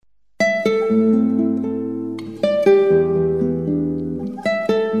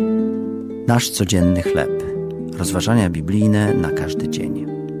Nasz codzienny chleb. Rozważania biblijne na każdy dzień.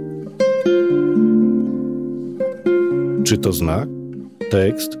 Czy to znak?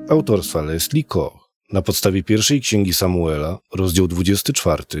 Tekst autorstwa Leslie Koch. Na podstawie pierwszej księgi Samuela, rozdział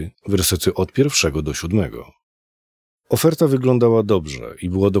 24, wersety od 1 do 7. Oferta wyglądała dobrze i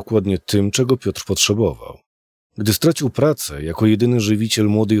była dokładnie tym, czego Piotr potrzebował. Gdy stracił pracę, jako jedyny żywiciel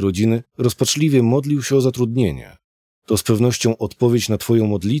młodej rodziny, rozpaczliwie modlił się o zatrudnienie. To z pewnością odpowiedź na twoją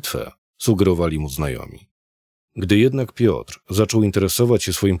modlitwę, sugerowali mu znajomi. Gdy jednak Piotr zaczął interesować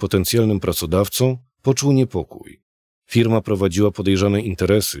się swoim potencjalnym pracodawcą, poczuł niepokój. Firma prowadziła podejrzane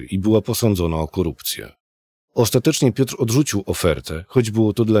interesy i była posądzona o korupcję. Ostatecznie Piotr odrzucił ofertę, choć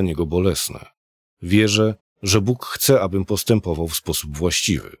było to dla niego bolesne. Wierzę, że Bóg chce, abym postępował w sposób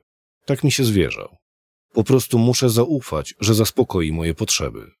właściwy. Tak mi się zwierzał. Po prostu muszę zaufać, że zaspokoi moje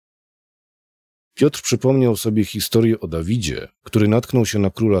potrzeby. Piotr przypomniał sobie historię o Dawidzie, który natknął się na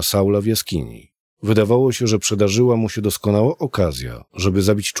króla Saula w jaskini. Wydawało się, że przydarzyła mu się doskonała okazja, żeby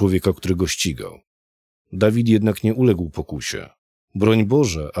zabić człowieka, który go ścigał. Dawid jednak nie uległ pokusie. Broń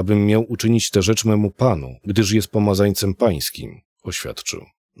Boże, abym miał uczynić tę rzecz memu Panu, gdyż jest pomazańcem pańskim, oświadczył.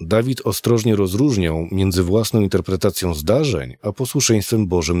 Dawid ostrożnie rozróżniał między własną interpretacją zdarzeń, a posłuszeństwem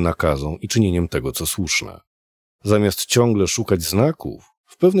Bożym nakazom i czynieniem tego, co słuszne. Zamiast ciągle szukać znaków,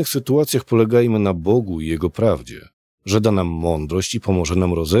 w pewnych sytuacjach polegajmy na Bogu i Jego prawdzie, że da nam mądrość i pomoże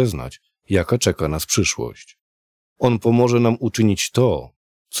nam rozeznać, jaka czeka nas przyszłość. On pomoże nam uczynić to,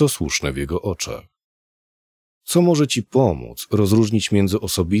 co słuszne w Jego oczach. Co może ci pomóc rozróżnić między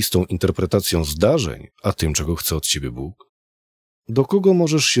osobistą interpretacją zdarzeń, a tym, czego chce od ciebie Bóg? Do kogo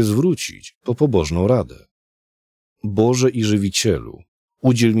możesz się zwrócić po pobożną radę? Boże i Żywicielu,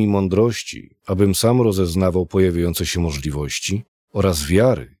 udziel mi mądrości, abym sam rozeznawał pojawiające się możliwości oraz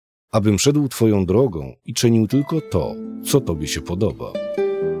wiary, abym szedł Twoją drogą i czynił tylko to, co Tobie się podoba.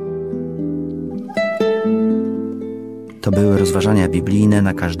 To były rozważania biblijne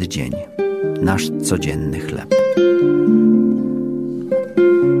na każdy dzień. Nasz codzienny chleb.